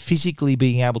software, but physically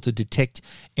being able to detect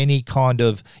any kind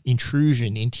of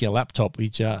intrusion into your laptop,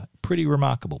 which are pretty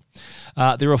remarkable.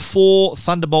 There are 4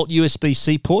 Thunderbolt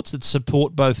USB-C ports that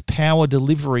support both power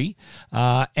delivery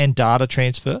and data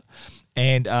transfer.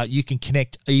 And you can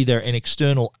connect either an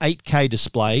external 8K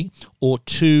display or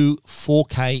 2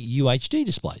 4K UHD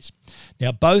displays.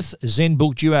 Now, both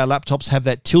ZenBook Duo laptops have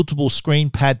that tiltable screen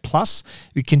pad plus.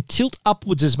 You can tilt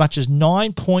upwards as much as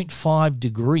 9.5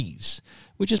 degrees,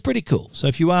 which is pretty cool. So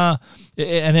if you are,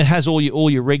 and it has all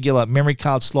your regular memory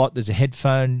card slot. There's a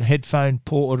headphone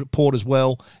port as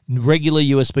well, regular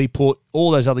USB port,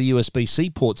 all those other USB-C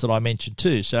ports that I mentioned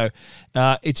too. So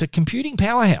it's a computing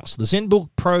powerhouse. The ZenBook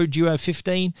Pro Duo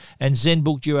 15 and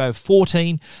ZenBook Duo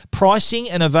 14. Pricing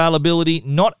and availability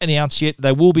not announced yet.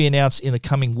 They will be announced in the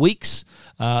coming weeks.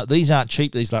 These aren't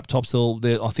cheap, these laptops.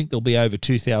 I think they'll be over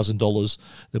 $2,000.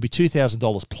 They'll be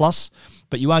 $2,000 plus,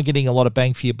 but you are getting a lot of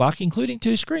bang for your buck, including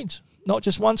 2 screens. Not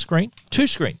just one screen, 2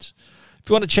 screens. If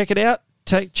you want to check it out,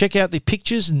 check out the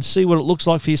pictures and see what it looks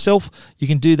like for yourself. You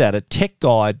can do that at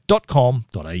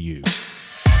techguide.com.au.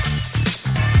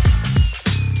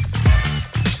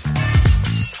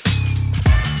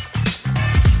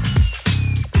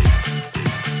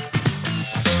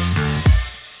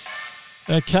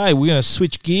 Okay, we're going to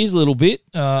switch gears a little bit.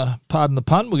 Pardon the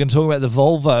pun. We're going to talk about the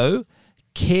Volvo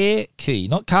Care Key.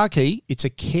 Not car key, it's a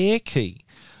Care Key.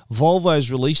 Volvo's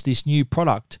released this new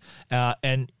product,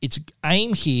 and its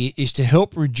aim here is to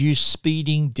help reduce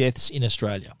speeding deaths in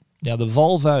Australia. Now, the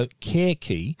Volvo Care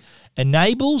Key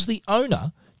enables the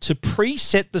owner to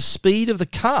preset the speed of the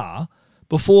car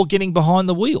before getting behind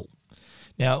the wheel.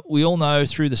 Now, we all know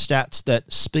through the stats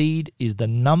that speed is the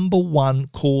number one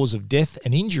cause of death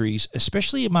and injuries,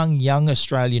 especially among young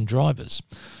Australian drivers.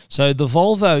 So the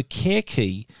Volvo Care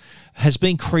Key has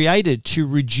been created to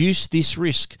reduce this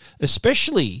risk,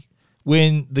 especially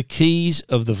when the keys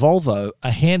of the Volvo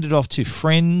are handed off to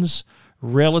friends,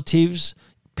 relatives,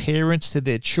 parents to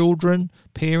their children,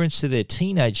 parents to their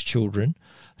teenage children.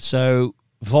 So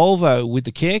Volvo, with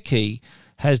the Care Key,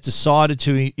 has decided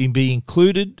to be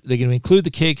included. They're going to include the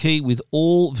Care Key with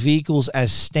all vehicles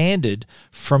as standard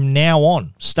from now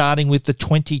on, starting with the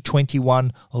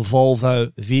 2021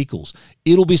 Volvo vehicles.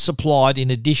 It'll be supplied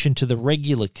in addition to the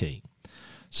regular key.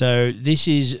 So this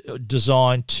is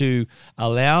designed to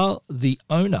allow the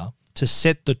owner to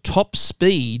set the top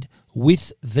speed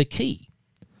with the key.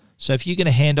 So if you're going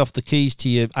to hand off the keys to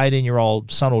your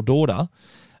 18-year-old son or daughter,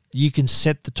 you can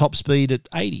set the top speed at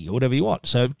 80 or whatever you want.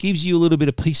 So it gives you a little bit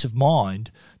of peace of mind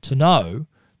to know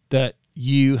that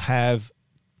you have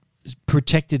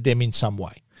protected them in some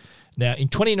way. Now, in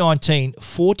 2019,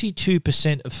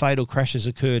 42% of fatal crashes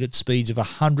occurred at speeds of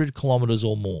 100 kilometres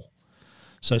or more.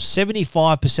 So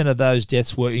 75% of those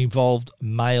deaths were involved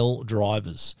male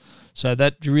drivers. So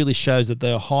that really shows that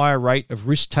there are a higher rate of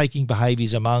risk-taking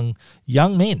behaviours among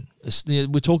young men.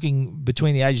 We're talking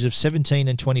between the ages of 17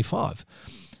 and 25.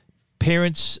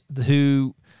 Parents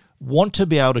who want to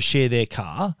be able to share their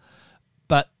car,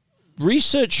 but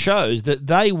research shows that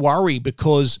they worry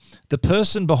because the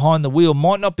person behind the wheel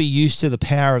might not be used to the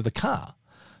power of the car.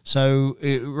 So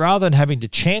rather than having to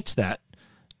chance that,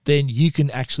 then you can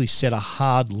actually set a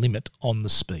hard limit on the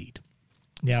speed.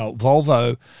 Now,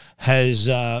 Volvo has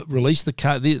released the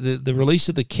car. The release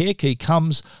of the Care Key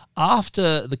comes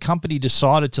after the company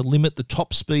decided to limit the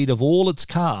top speed of all its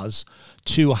cars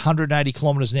to 180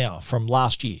 kilometres an hour from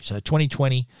last year. So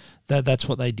 2020, that's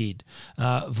what they did.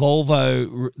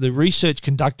 The research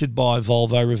conducted by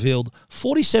Volvo revealed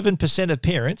 47% of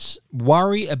parents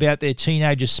worry about their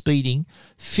teenagers speeding.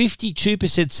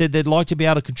 52% said they'd like to be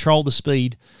able to control the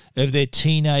speed of their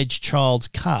teenage child's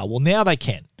car. Well, now they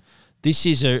can. This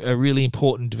is a really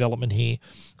important development here.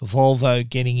 Volvo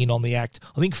getting in on the act.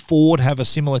 I think Ford have a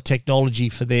similar technology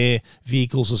for their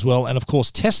vehicles as well. And, of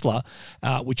course, Tesla,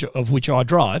 which I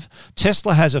drive,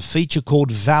 Tesla has a feature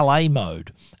called valet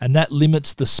mode, and that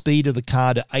limits the speed of the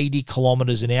car to 80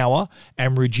 kilometres an hour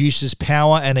and reduces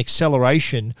power and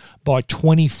acceleration by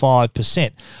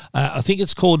 25%. I think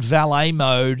it's called valet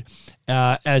mode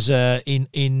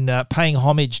in paying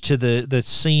homage to the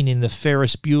scene in the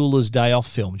Ferris Bueller's Day Off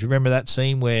film. Do you remember that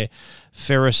scene where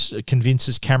Ferris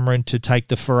convinces Cameron to take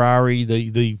the Ferrari,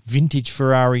 the vintage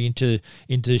Ferrari, into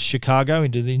Chicago,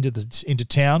 into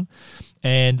town,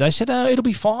 and they said, "Oh, it'll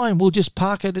be fine. We'll just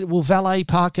park it. We'll valet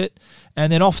park it,"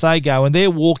 and then off they go, and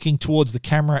they're walking towards the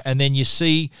camera, and then you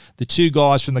see the two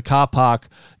guys from the car park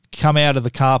come out of the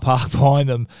car park behind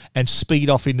them and speed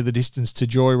off into the distance to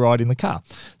joyride in the car.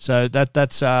 So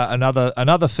that's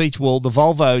another feature. Well, the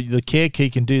Volvo, the Care Key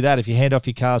can do that. If you hand off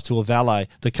your cars to a valet,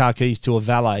 the car keys to a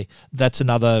valet, that's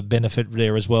another benefit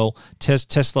there as well.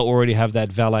 Tesla already have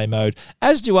that valet mode,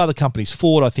 as do other companies.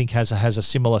 Ford, I think, has a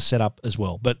similar setup as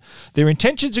well. But their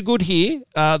intentions are good here.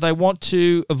 They want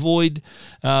to avoid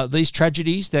these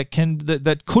tragedies that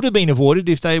could have been avoided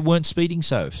if they weren't speeding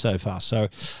so fast. So,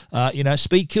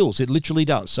 speed kills. It literally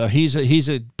does. So here's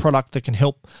a product that can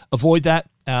help avoid that.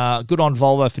 Good on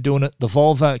Volvo for doing it. The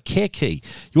Volvo Care Key.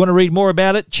 You want to read more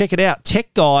about it? Check it out.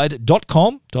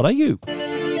 techguide.com.au.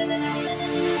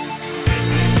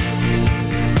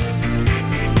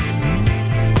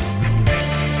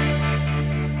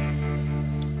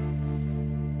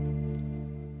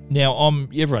 Now,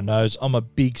 everyone knows I'm a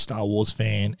big Star Wars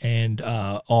fan, and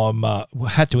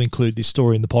had to include this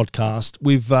story in the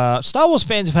podcast. Star Wars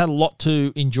fans have had a lot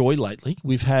to enjoy lately.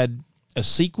 We've had a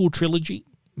sequel trilogy.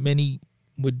 Many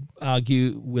would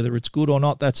argue whether it's good or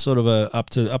not. That's sort of up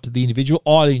to the individual.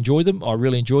 I enjoy them. I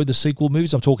really enjoyed the sequel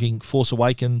movies. I'm talking Force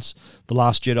Awakens, The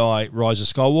Last Jedi, Rise of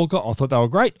Skywalker. I thought they were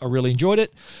great. I really enjoyed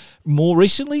it. More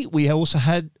recently, we also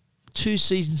had 2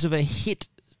 seasons of a hit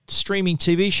streaming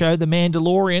TV show, The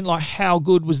Mandalorian. Like, how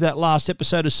good was that last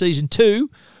episode of season 2?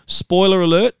 Spoiler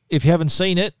alert, if you haven't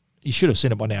seen it, you should have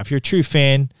seen it by now. If you're a true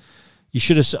fan, you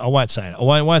should have. I won't say it. I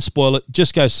won't spoil it.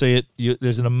 Just go see it.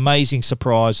 There's an amazing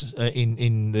surprise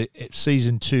in the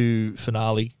season 2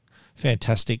 finale.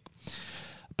 Fantastic.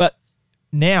 But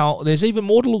now there's even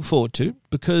more to look forward to,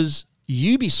 because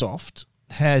Ubisoft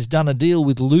has done a deal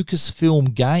with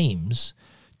Lucasfilm Games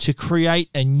to create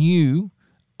a new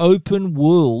open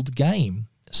world game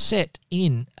set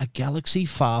in a galaxy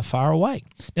far, far away.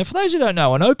 Now, for those who don't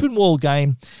know, an open world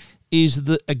game is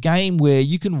a game where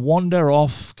you can wander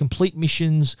off, complete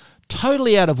missions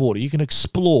totally out of order. You can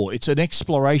explore. It's an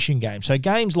exploration game. So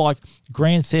games like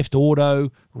Grand Theft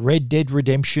Auto, Red Dead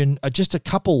Redemption are just a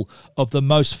couple of the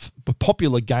most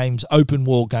popular games, open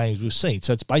world games we've seen.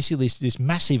 So it's basically this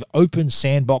massive open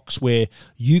sandbox where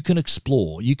you can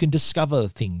explore, you can discover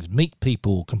things, meet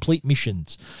people, complete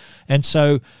missions. And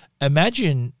so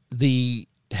imagine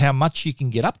how much you can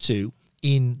get up to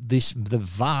in the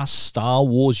vast Star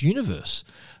Wars universe.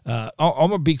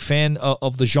 I'm a big fan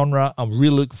of the genre. I'm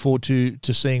really looking forward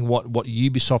to seeing what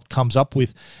Ubisoft comes up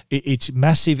with. It's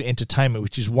Massive Entertainment,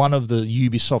 which is one of the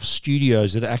Ubisoft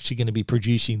studios that are actually going to be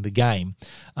producing the game.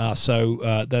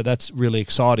 So that's really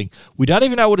exciting. We don't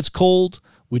even know what it's called.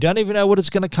 We don't even know what it's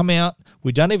going to come out.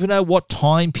 We don't even know what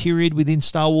time period within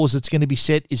Star Wars it's going to be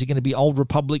set. Is it going to be Old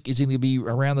Republic? Is it going to be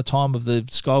around the time of the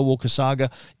Skywalker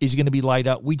saga? Is it going to be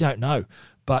later? We don't know.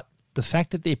 But the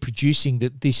fact that they're producing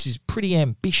this is pretty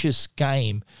ambitious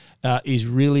game is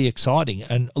really exciting.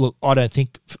 And look, I don't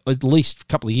think at least a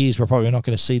couple of years we're probably not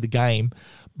going to see the game.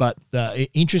 But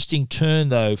interesting turn,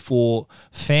 though, for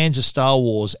fans of Star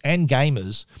Wars and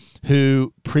gamers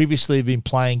who previously have been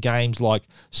playing games like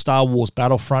Star Wars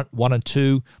Battlefront 1 and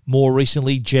 2, more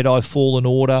recently Jedi Fallen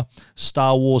Order,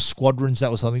 Star Wars Squadrons, that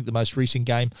was I think the most recent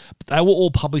game. But they were all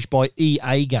published by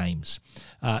EA Games.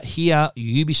 Here,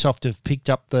 Ubisoft have picked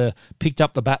up the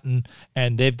baton,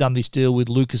 and they've done this deal with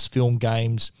Lucasfilm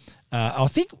Games. I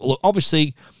think, look,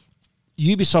 obviously,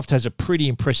 Ubisoft has a pretty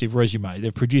impressive resume.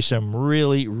 They've produced some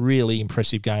really, really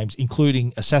impressive games,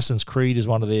 including Assassin's Creed is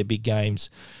one of their big games.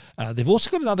 They've also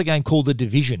got another game called The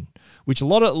Division, which a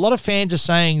lot of fans are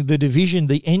saying The Division,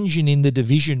 the engine in The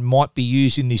Division might be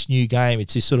used in this new game.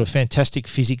 It's this sort of fantastic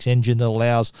physics engine that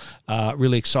allows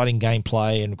really exciting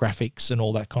gameplay and graphics and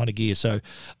all that kind of gear. So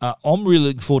I'm really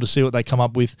looking forward to see what they come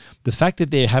up with. The fact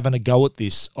that they're having a go at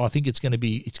this, I think it's going to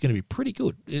be pretty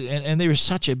good. And there is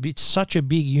such a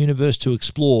big universe to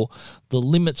explore. The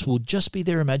limits will just be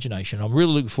their imagination. I'm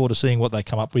really looking forward to seeing what they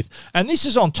come up with. And this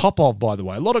is on top of, by the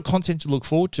way, a lot of content to look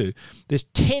forward to. There's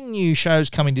 10 new shows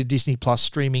coming to Disney Plus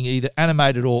streaming, either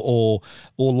animated or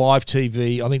live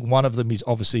TV. I think one of them is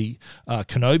obviously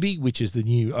Kenobi, which is the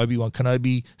new Obi-Wan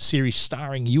Kenobi series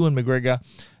starring Ewan McGregor.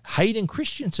 Hayden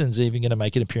Christensen's even going to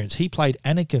make an appearance. He played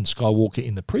Anakin Skywalker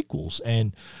in the prequels.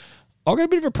 And I've got a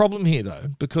bit of a problem here, though,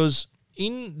 because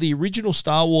in the original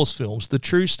Star Wars films, the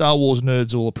true Star Wars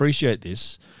nerds will appreciate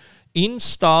this. In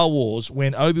Star Wars,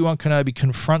 when Obi-Wan Kenobi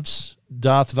confronts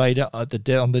Darth Vader on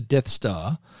the Death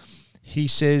Star, he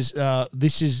says,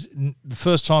 this is the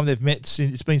first time they've met.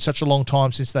 It's been such a long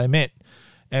time since they met.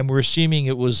 And we're assuming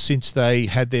it was since they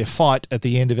had their fight at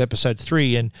the end of Episode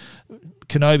 3. And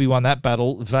Kenobi won that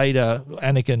battle. Vader,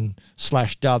 Anakin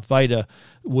 / Darth Vader,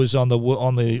 was on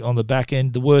the back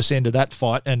end, the worst end of that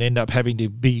fight, and ended up having to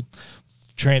be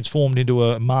transformed into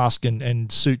a mask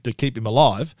and suit to keep him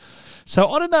alive. So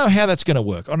I don't know how that's going to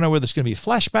work. I don't know whether it's going to be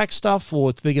flashback stuff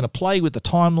or they're going to play with the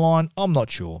timeline. I'm not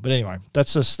sure. But anyway,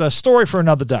 that's a story for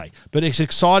another day. But it's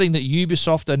exciting that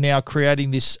Ubisoft are now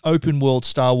creating this open world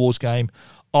Star Wars game.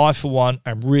 I, for one,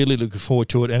 am really looking forward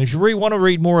to it. And if you really want to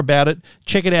read more about it,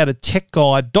 check it out at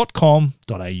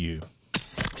techguide.com.au.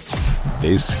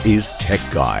 This is Tech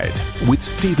Guide with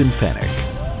Stephen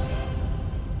Fenech.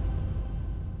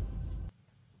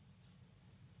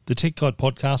 The Tech Guide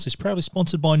podcast is proudly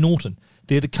sponsored by Norton.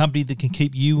 They're the company that can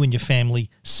keep you and your family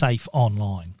safe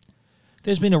online.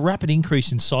 There's been a rapid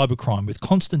increase in cybercrime with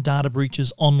constant data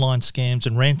breaches, online scams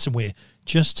and ransomware,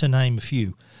 just to name a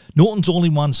few. Norton's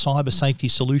all-in-one cyber safety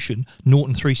solution,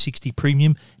 Norton 360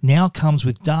 Premium, now comes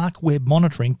with dark web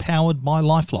monitoring powered by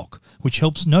LifeLock, which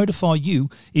helps notify you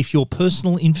if your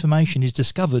personal information is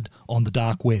discovered on the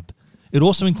dark web. It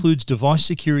also includes device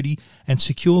security and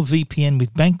secure VPN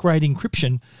with bank-grade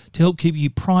encryption to help keep you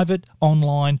private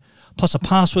online, plus a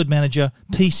password manager,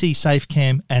 PC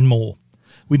SafeCam, and more.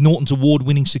 With Norton's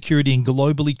award-winning security and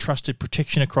globally trusted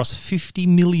protection across 50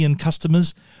 million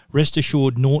customers, rest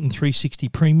assured Norton 360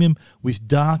 Premium with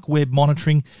dark web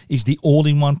monitoring is the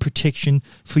all-in-one protection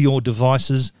for your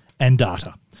devices and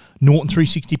data. Norton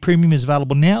 360 Premium is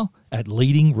available now at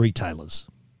leading retailers.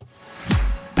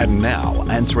 And now,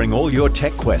 answering all your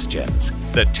tech questions,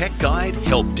 the Tech Guide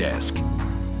Help Desk.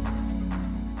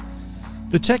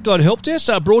 The Tech Guide Help Desk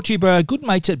are brought to you by our good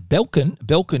mates at Belkin.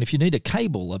 Belkin, if you need a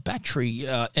cable, a battery,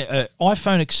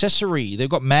 iPhone accessory, they've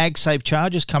got MagSafe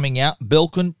chargers coming out,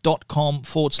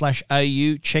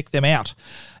 belkin.com/au. Check them out.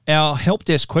 Our Help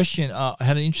Desk question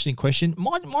had an interesting question.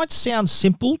 Might sound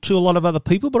simple to a lot of other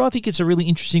people, but I think it's a really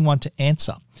interesting one to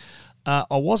answer. I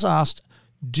was asked,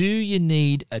 do you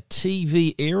need a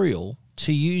TV aerial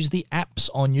to use the apps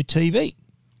on your TV?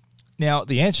 Now,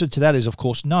 the answer to that is, of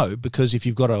course, no, because if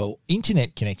you've got an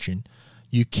internet connection,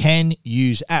 you can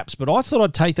use apps. But I thought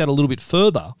I'd take that a little bit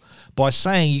further by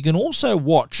saying you can also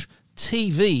watch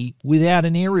TV without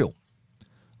an aerial.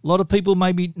 A lot of people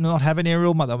maybe not have an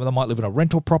aerial. They might live in a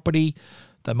rental property.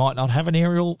 They might not have an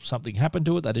aerial. Something happened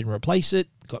to it. They didn't replace it.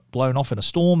 Got blown off in a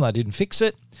storm. They didn't fix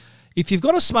it. If you've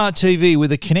got a smart TV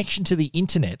with a connection to the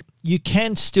internet, you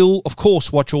can still, of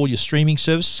course, watch all your streaming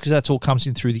services because that's all comes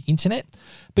in through the internet.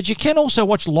 But you can also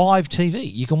watch live TV.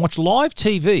 You can watch live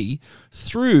TV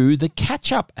through the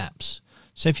catch-up apps.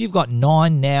 So if you've got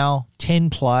 9Now, 10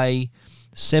 Play,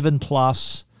 7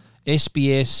 Plus,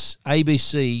 SBS,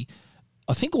 ABC,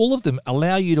 I think all of them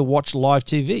allow you to watch live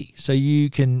TV. So you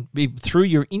can, through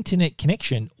your internet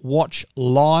connection, watch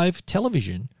live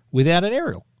television without an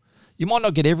aerial. You might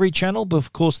not get every channel, but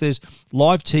of course there's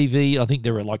live TV. I think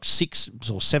there are like 6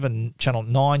 or 7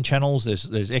 9 channels.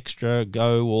 There's Extra,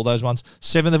 Go, all those ones.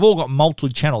 7, they've all got multiple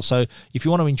channels. So if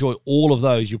you want to enjoy all of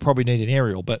those, you probably need an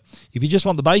aerial. But if you just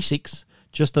want the basics,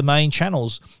 just the main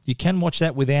channels, you can watch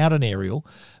that without an aerial.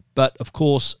 But of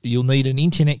course, you'll need an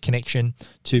internet connection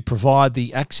to provide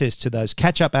the access to those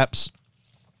catch-up apps,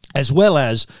 as well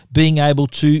as being able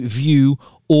to view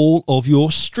all of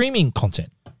your streaming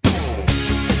content.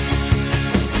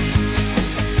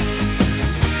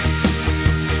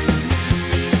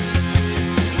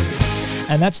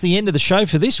 And that's the end of the show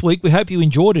for this week. We hope you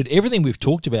enjoyed it. Everything we've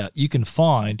talked about, you can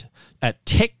find at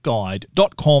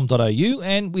techguide.com.au,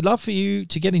 and we'd love for you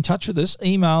to get in touch with us.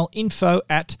 Email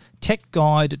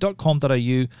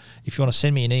info@techguide.com.au if you want to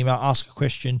send me an email, ask a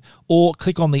question, or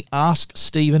click on the Ask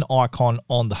Stephen icon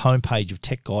on the homepage of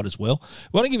Tech Guide as well.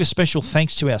 We want to give a special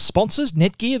thanks to our sponsors,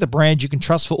 Netgear, the brand you can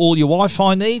trust for all your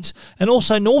Wi-Fi needs, and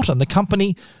also Norton, the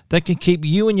company that can keep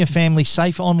you and your family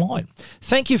safe online.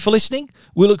 Thank you for listening.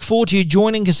 We look forward to you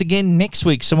joining us again next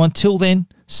week. So until then,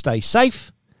 stay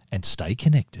safe and stay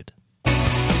connected.